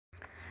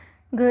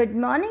Good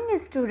morning,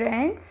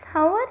 students.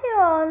 How are you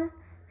all?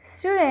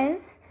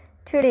 Students,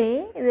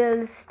 today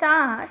we'll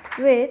start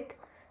with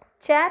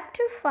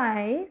chapter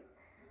 5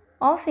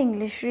 of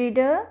English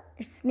Reader.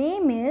 Its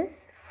name is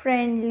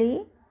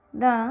Friendly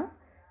the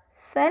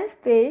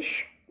Selfish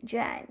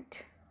Giant.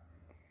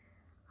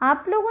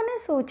 आप लोगों ने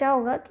सोचा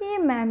होगा कि ये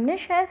ma'am ने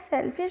शायद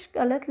सेल्फिश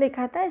गलत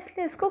लिखा था,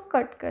 इसलिए इसको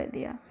कट कर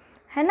दिया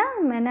है ना।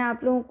 मैंने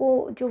आप लोगों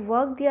को जो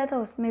वर्क दिया था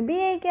उसमें भी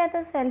यही किया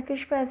था,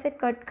 सेल्फिश को ऐसे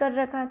कट कर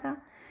रखा था।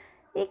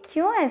 ये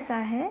क्यों ऐसा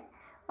है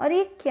और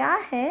ये क्या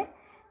है,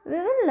 we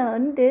will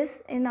learn this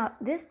in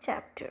this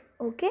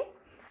chapter. Okay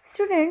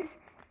students,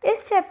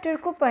 इस चैप्टर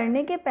को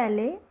पढ़ने के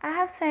पहले I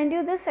have send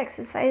you this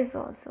exercise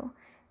also.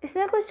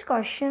 इसमें कुछ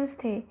क्वेश्चंस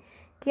थे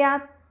कि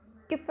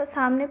आपके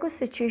सामने कुछ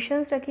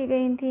सिचुएशंस रखी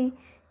गई थी,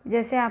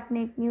 जैसे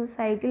आपने एक न्यू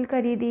साइकिल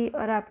खरीदी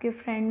और आपके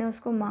फ्रेंड ने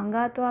उसको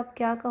मांगा तो आप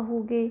क्या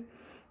कहोगे,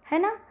 है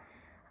ना।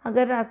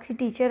 अगर आपकी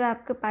टीचर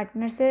आपके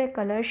पार्टनर से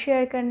कलर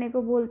शेयर करने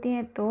को बोलती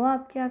हैं तो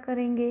आप क्या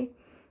करेंगे।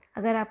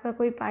 अगर आपका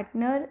कोई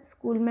पार्टनर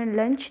स्कूल में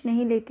लंच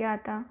नहीं लेके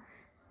आता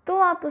तो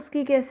आप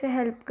उसकी कैसे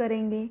हेल्प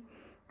करेंगे,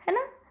 है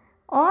ना।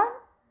 और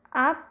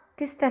आप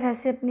किस तरह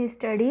से अपनी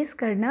स्टडीज़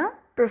करना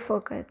प्रेफर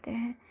करते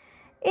हैं।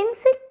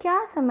 इनसे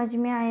क्या समझ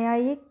में आया,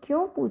 ये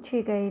क्यों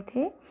पूछे गए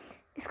थे।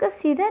 इसका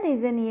सीधा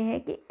रीज़न ये है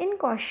कि इन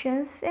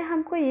क्वेश्चंस से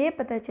हमको ये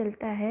पता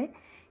चलता है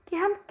कि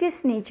हम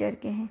किस नेचर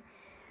के हैं।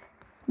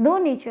 दो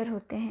नेचर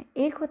होते हैं,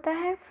 एक होता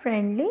है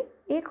फ्रेंडली,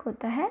 एक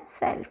होता है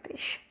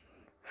सेल्फिश।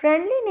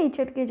 फ्रेंडली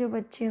नेचर के जो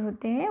बच्चे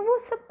होते हैं वो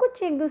सब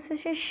कुछ एक दूसरे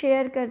से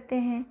शेयर करते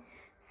हैं।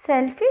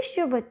 सेल्फिश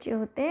जो बच्चे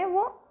होते हैं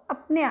वो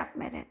अपने आप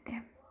में रहते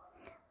हैं,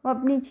 वो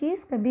अपनी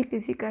चीज़ कभी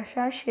किसी का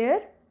साथ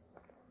शेयर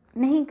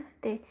नहीं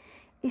करते।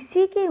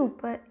 इसी के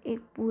ऊपर एक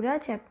पूरा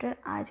चैप्टर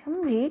आज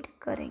हम रीड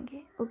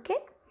करेंगे। Okay,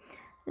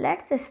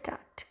 let's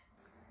start.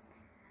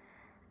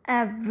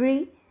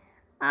 Every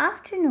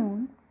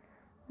afternoon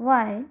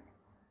while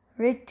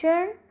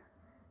return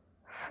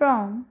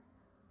from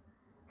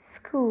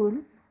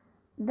school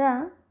the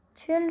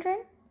children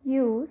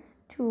used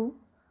to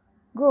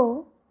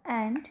go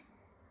and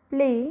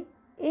play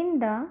in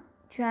the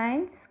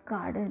giant's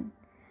garden।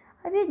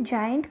 अब ये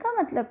giant का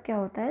मतलब क्या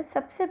होता है।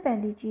 सबसे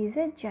पहली चीज़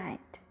है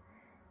giant।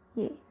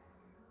 ये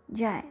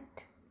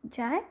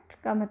giant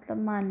का मतलब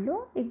मान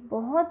लो एक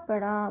बहुत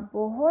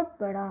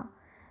बड़ा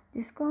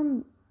जिसको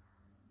हम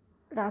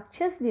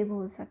राक्षस भी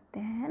बोल सकते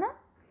हैं, है ना।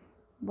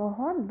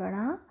 बहुत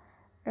बड़ा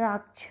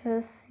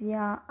राक्षस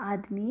या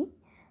आदमी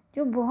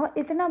जो बहुत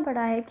इतना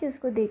बड़ा है कि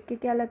उसको देख के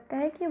क्या लगता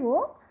है कि वो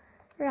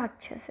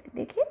राक्षस है।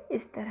 देखिए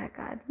इस तरह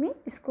का आदमी,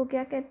 इसको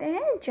क्या कहते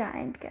हैं,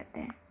 जायंट कहते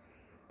हैं।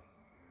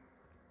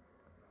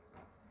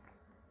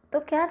 तो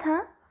क्या था,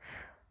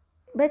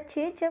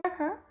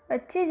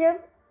 बच्चे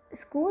जब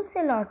स्कूल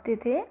से लौटते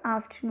थे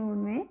आफ्टरनून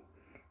में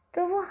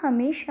तो वो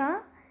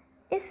हमेशा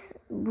इस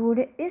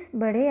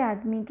बड़े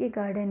आदमी के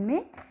गार्डन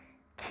में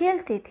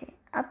खेलते थे।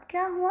 अब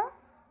क्या हुआ,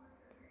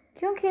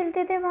 क्यों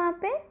खेलते थे वहाँ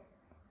पे।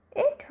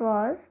 It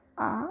was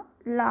a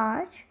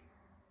large,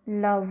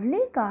 lovely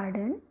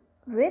garden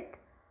with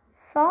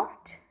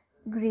soft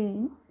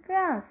green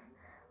grass।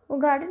 वो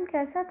गार्डन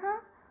कैसा था,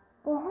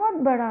 बहुत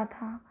बड़ा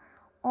था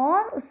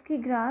और उसकी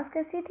ग्रास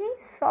कैसी थी,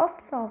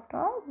 सॉफ्ट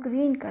और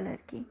ग्रीन कलर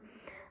की।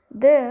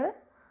 There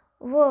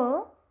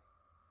were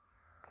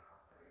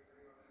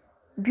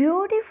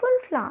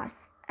beautiful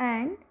flowers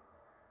and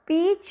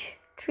peach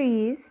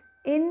trees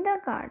in the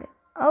garden।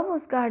 अब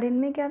उस गार्डन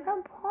में क्या था,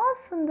 बहुत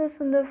सुंदर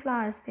सुंदर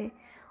फ्लावर्स थे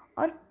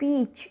और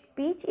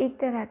पीच एक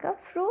तरह का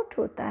फ्रूट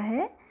होता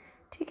है,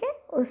 ठीक है,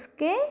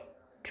 उसके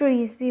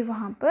ट्रीज भी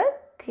वहाँ पर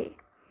थे।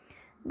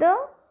 The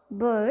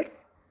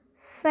birds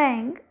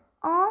sang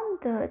on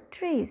the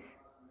trees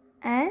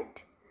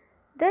and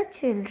the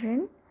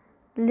children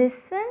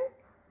listened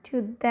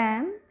to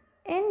them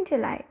in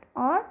delight।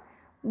 और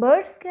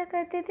बर्ड्स क्या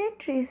करते थे,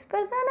 ट्रीज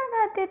पर गाना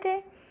गाते थे,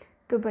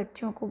 तो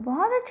बच्चों को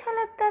बहुत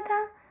अच्छा लगता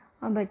था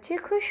और बच्चे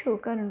खुश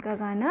होकर उनका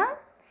गाना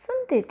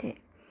सुनते थे।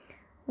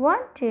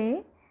 One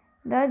day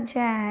the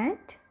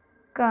giant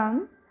come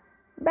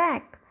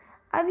back।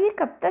 अब ये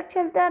कब तक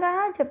चलता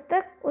रहा, जब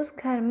तक उस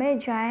घर में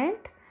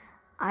जायंट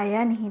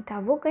आया नहीं था,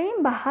 वो कहीं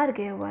बाहर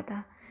गया हुआ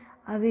था।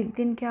 अब एक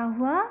दिन क्या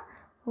हुआ,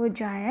 वो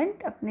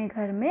जायंट अपने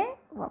घर में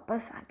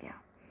वापस आ गया।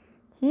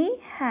 He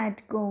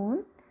had gone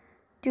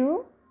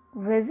to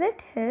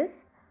visit his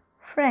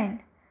friend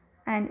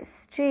and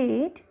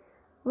stayed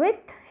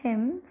with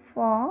him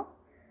for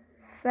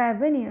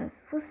 7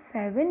 years। वो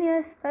 7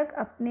 years तक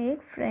अपने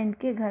एक फ्रेंड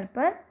के घर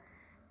पर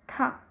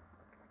था,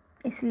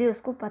 इसलिए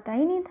उसको पता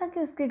ही नहीं था कि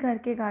उसके घर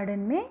के गार्डन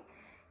में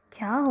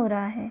क्या हो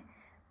रहा है।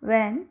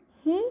 When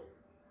he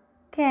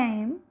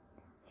came,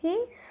 he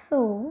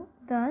saw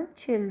the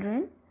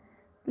children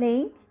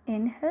playing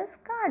in his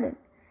garden।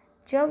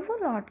 जब वो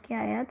लौट के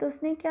आया तो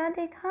उसने क्या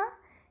देखा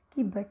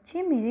कि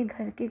बच्चे मेरे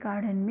घर के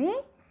गार्डन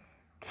में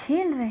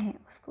खेल रहे हैं।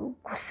 उसको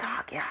गुस्सा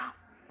आ गया।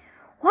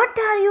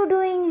 What are you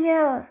doing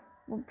here?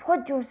 वो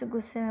बहुत ज़ोर से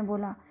गुस्से में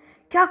बोला,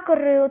 क्या कर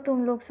रहे हो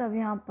तुम लोग सब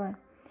यहाँ पर।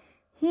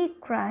 He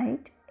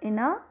cried in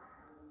a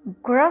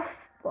gruff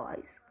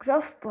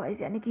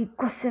voice यानी कि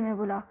गुस्से में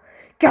बोला,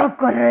 क्या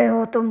कर रहे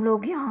हो तुम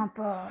लोग यहाँ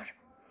पर?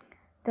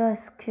 The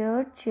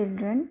scared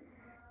children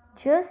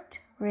just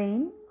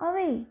ran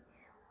away.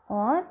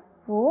 और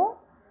वो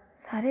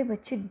सारे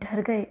बच्चे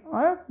डर गए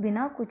और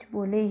बिना कुछ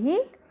बोले ही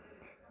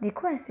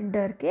देखो ऐसे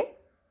डर के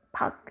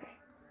भाग गए.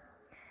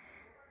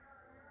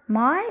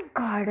 My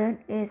garden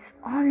is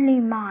only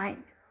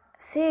mine,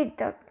 said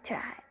the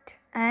giant,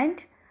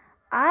 and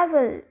I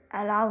will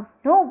allow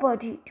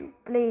nobody to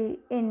play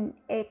in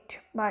it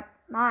but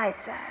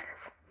myself.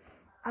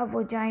 अब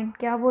वो जाइंट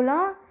क्या बोला?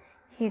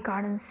 ये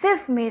गार्डन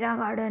सिर्फ मेरा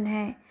गार्डन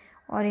है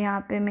और यहाँ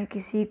पे मैं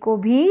किसी को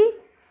भी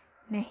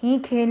नहीं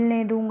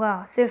खेलने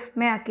दूंगा, सिर्फ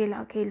मैं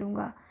अकेला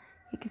खेलूँगा.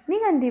 ये कितनी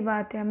गंदी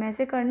बात है. हमें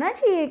ऐसे करना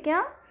चाहिए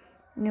क्या?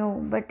 नो,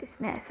 बट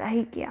इसने ऐसा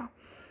ही किया.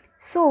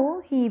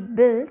 So he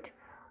built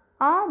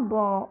a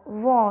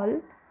wall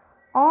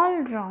all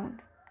round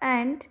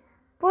and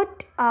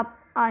put up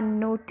a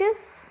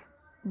notice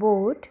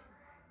board.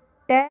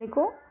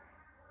 देखो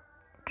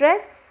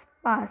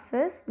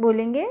trespassers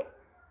बोलेंगे,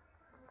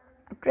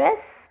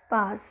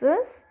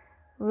 trespassers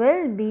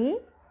will be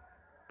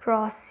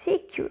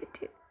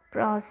prosecuted.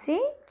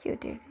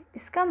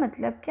 इसका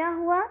मतलब क्या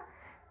हुआ?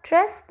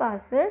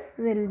 Trespassers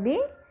will be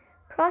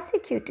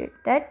prosecuted.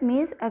 That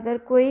means अगर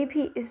कोई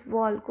भी इस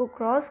वॉल को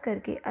क्रॉस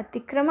करके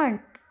अतिक्रमण,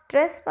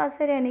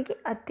 ट्रेसपासर यानी कि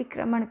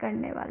अतिक्रमण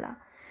करने वाला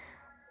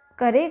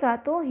करेगा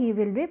तो ही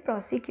विल बी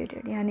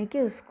प्रोसिक्यूटेड, यानी कि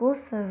उसको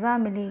सज़ा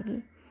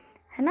मिलेगी,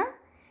 है ना.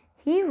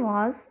 He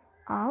was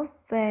a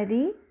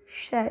very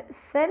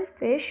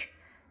selfish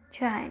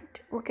giant.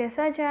 वो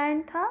कैसा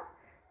जायंट था?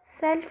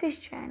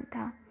 सेल्फिश जायंट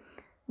था.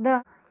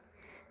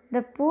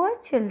 The poor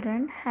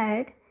children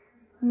had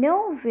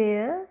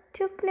nowhere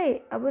to play.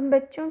 अब उन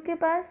बच्चों के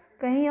पास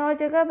कहीं और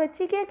जगह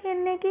बची क्या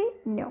खेलने की?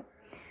 No.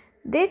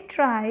 They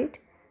tried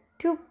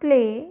to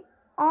play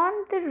on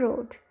the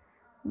road,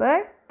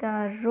 but the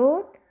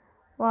road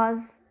was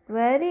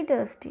very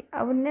dusty.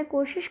 अब उनने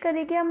कोशिश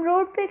करी कि हम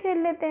रोड पे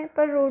खेल लेते हैं,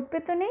 पर रोड पे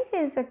तो नहीं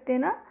खेल सकते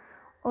ना,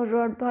 और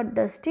रोड बहुत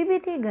डस्टी भी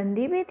थी,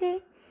 गंदी भी थी.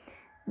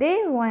 They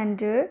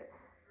wandered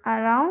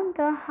around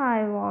the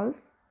high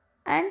walls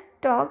and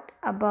talked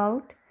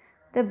about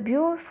the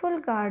beautiful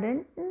garden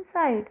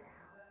inside.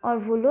 और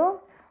वो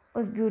लोग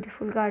उस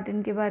ब्यूटीफुल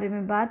गार्डन के बारे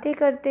में बातें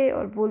करते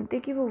और बोलते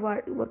कि वो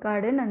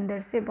गार्डन अंदर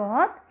से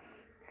बहुत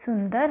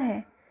सुंदर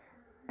है.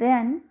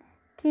 Then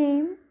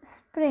came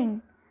spring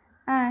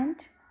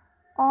and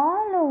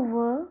all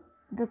over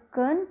the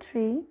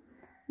country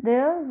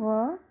there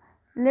were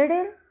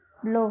little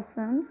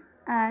blossoms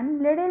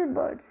and little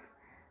birds.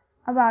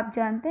 अब आप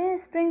जानते हैं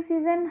स्प्रिंग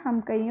सीज़न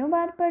हम कईयों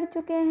बार पढ़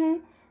चुके हैं.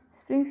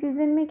 स्प्रिंग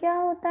सीज़न में क्या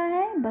होता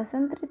है?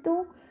 बसंत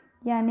ऋतु,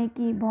 यानी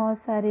कि बहुत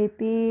सारे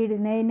पेड़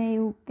नए नए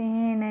उगते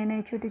हैं, नए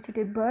नए छोटे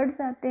छोटे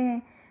बर्ड्स आते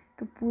हैं.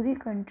 तो पूरी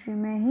कंट्री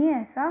में ही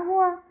ऐसा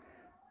हुआ.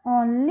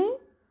 Only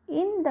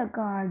in the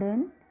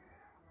garden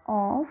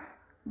of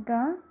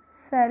the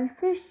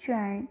selfish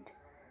giant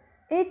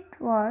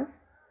it was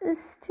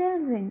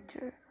still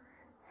winter.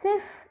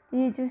 सिर्फ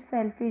ये जो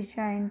सेल्फिश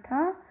जायंट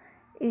था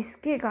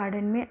इसके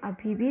गार्डन में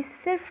अभी भी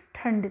सिर्फ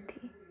ठंड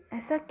थी.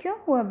 ऐसा क्यों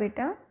हुआ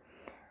बेटा?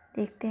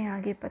 देखते हैं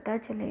आगे पता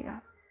चलेगा.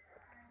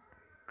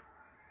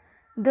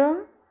 The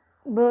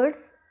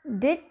birds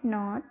did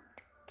not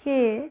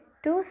care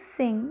to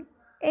sing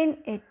in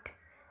it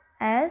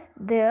as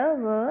there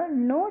were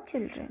no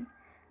children.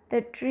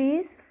 The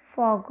trees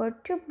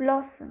forgot to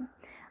blossom.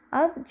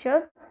 अब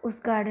जब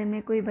उस गार्डन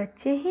में कोई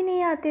बच्चे ही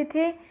नहीं आते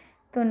थे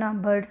तो ना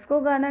बर्ड्स को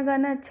गाना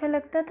गाना अच्छा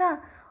लगता था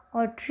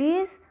और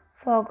ट्रीज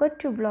forgot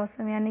to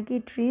blossom यानी कि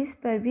ट्रीज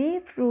पर भी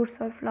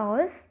फ्रूट्स और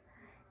फ्लावर्स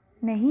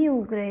नहीं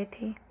उग रहे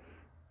थे.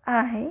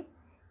 I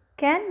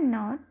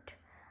cannot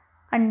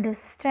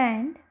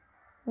understand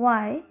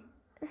why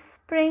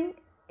spring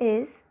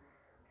is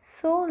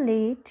so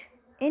late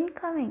in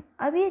coming.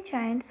 अब ये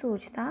जायंट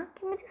सोचता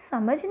कि मुझे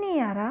समझ नहीं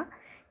आ रहा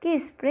कि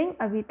स्प्रिंग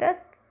अभी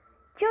तक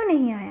क्यों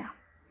नहीं आया.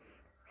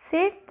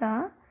 said the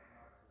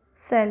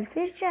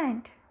selfish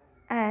giant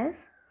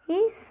as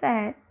he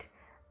sat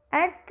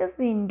at the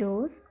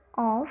windows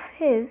of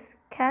his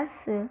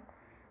castle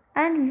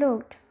and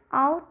looked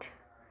out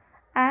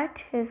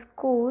at his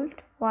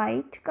cold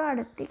white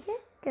garden. देखिए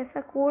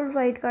कैसा कोल्ड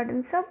वाइट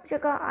गार्डन, सब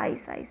जगह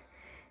आइस आइस.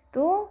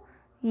 तो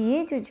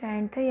ये जो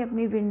जायंट था ये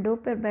अपनी विंडो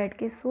पर बैठ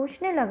के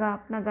सोचने लगा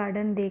अपना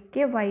गार्डन देख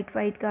के, वाइट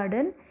वाइट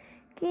गार्डन,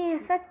 कि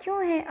ऐसा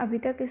क्यों है, अभी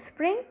तक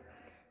स्प्रिंग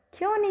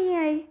क्यों नहीं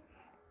आई.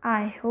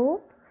 I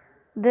hope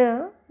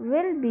there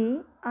will be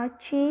a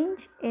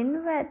change in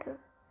weather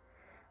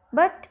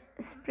but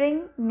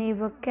spring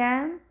never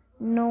cam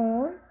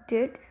NOR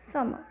did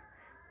summer.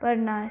 पर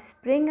ना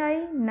स्प्रिंग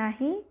आई ना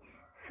ही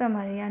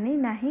समर यानी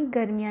ना ही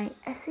गर्मी आई.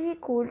 ऐसे ही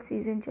कोल्ड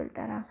सीज़न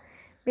चलता रहा.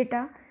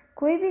 बेटा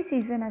कोई भी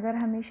सीज़न अगर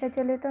हमेशा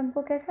चले तो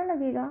हमको कैसा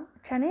लगेगा?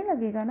 अच्छा नहीं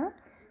लगेगा ना.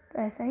 तो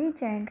ऐसा ही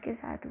जायंट के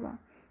साथ हुआ.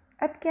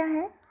 अब क्या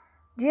है?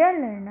 Dear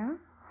learner,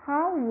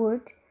 how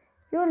would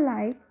you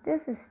like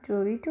this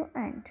story to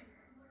and?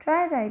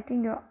 Try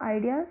writing your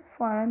ideas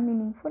for a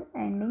meaningful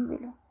ending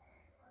below.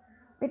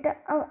 बेटा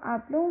अब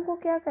आप लोगों को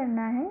क्या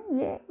करना है,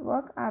 ये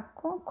वर्क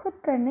आपको खुद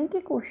करने की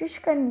कोशिश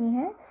करनी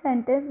है.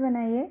 सेंटेंस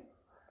बनाइए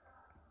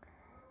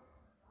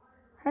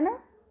है ना।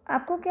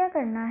 आपको क्या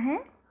करना है,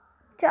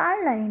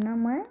 4 लाइनों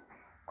में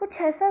कुछ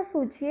ऐसा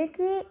सोचिए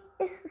कि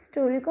इस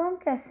स्टोरी को हम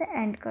कैसे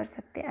एंड कर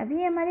सकते हैं।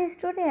 अभी हमारी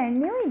स्टोरी एंड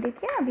नहीं हुई,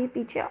 देखिए अभी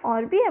पीछे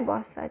और भी है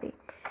बहुत सारी,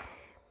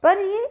 पर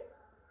ये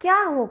क्या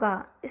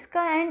होगा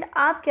इसका एंड,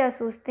 आप क्या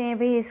सोचते हैं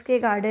भाई, इसके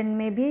गार्डन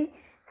में भी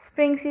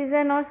स्प्रिंग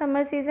सीज़न और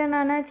समर सीज़न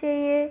आना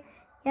चाहिए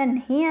या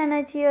नहीं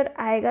आना चाहिए, और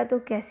आएगा तो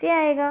कैसे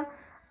आएगा,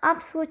 आप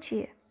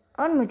सोचिए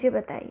और मुझे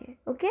बताइए।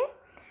 Okay,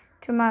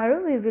 tomorrow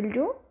we will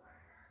do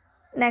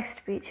next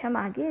page, हम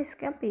आगे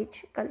इसका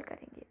पेज कल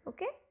करेंगे।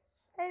 Okay,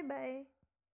 bye bye.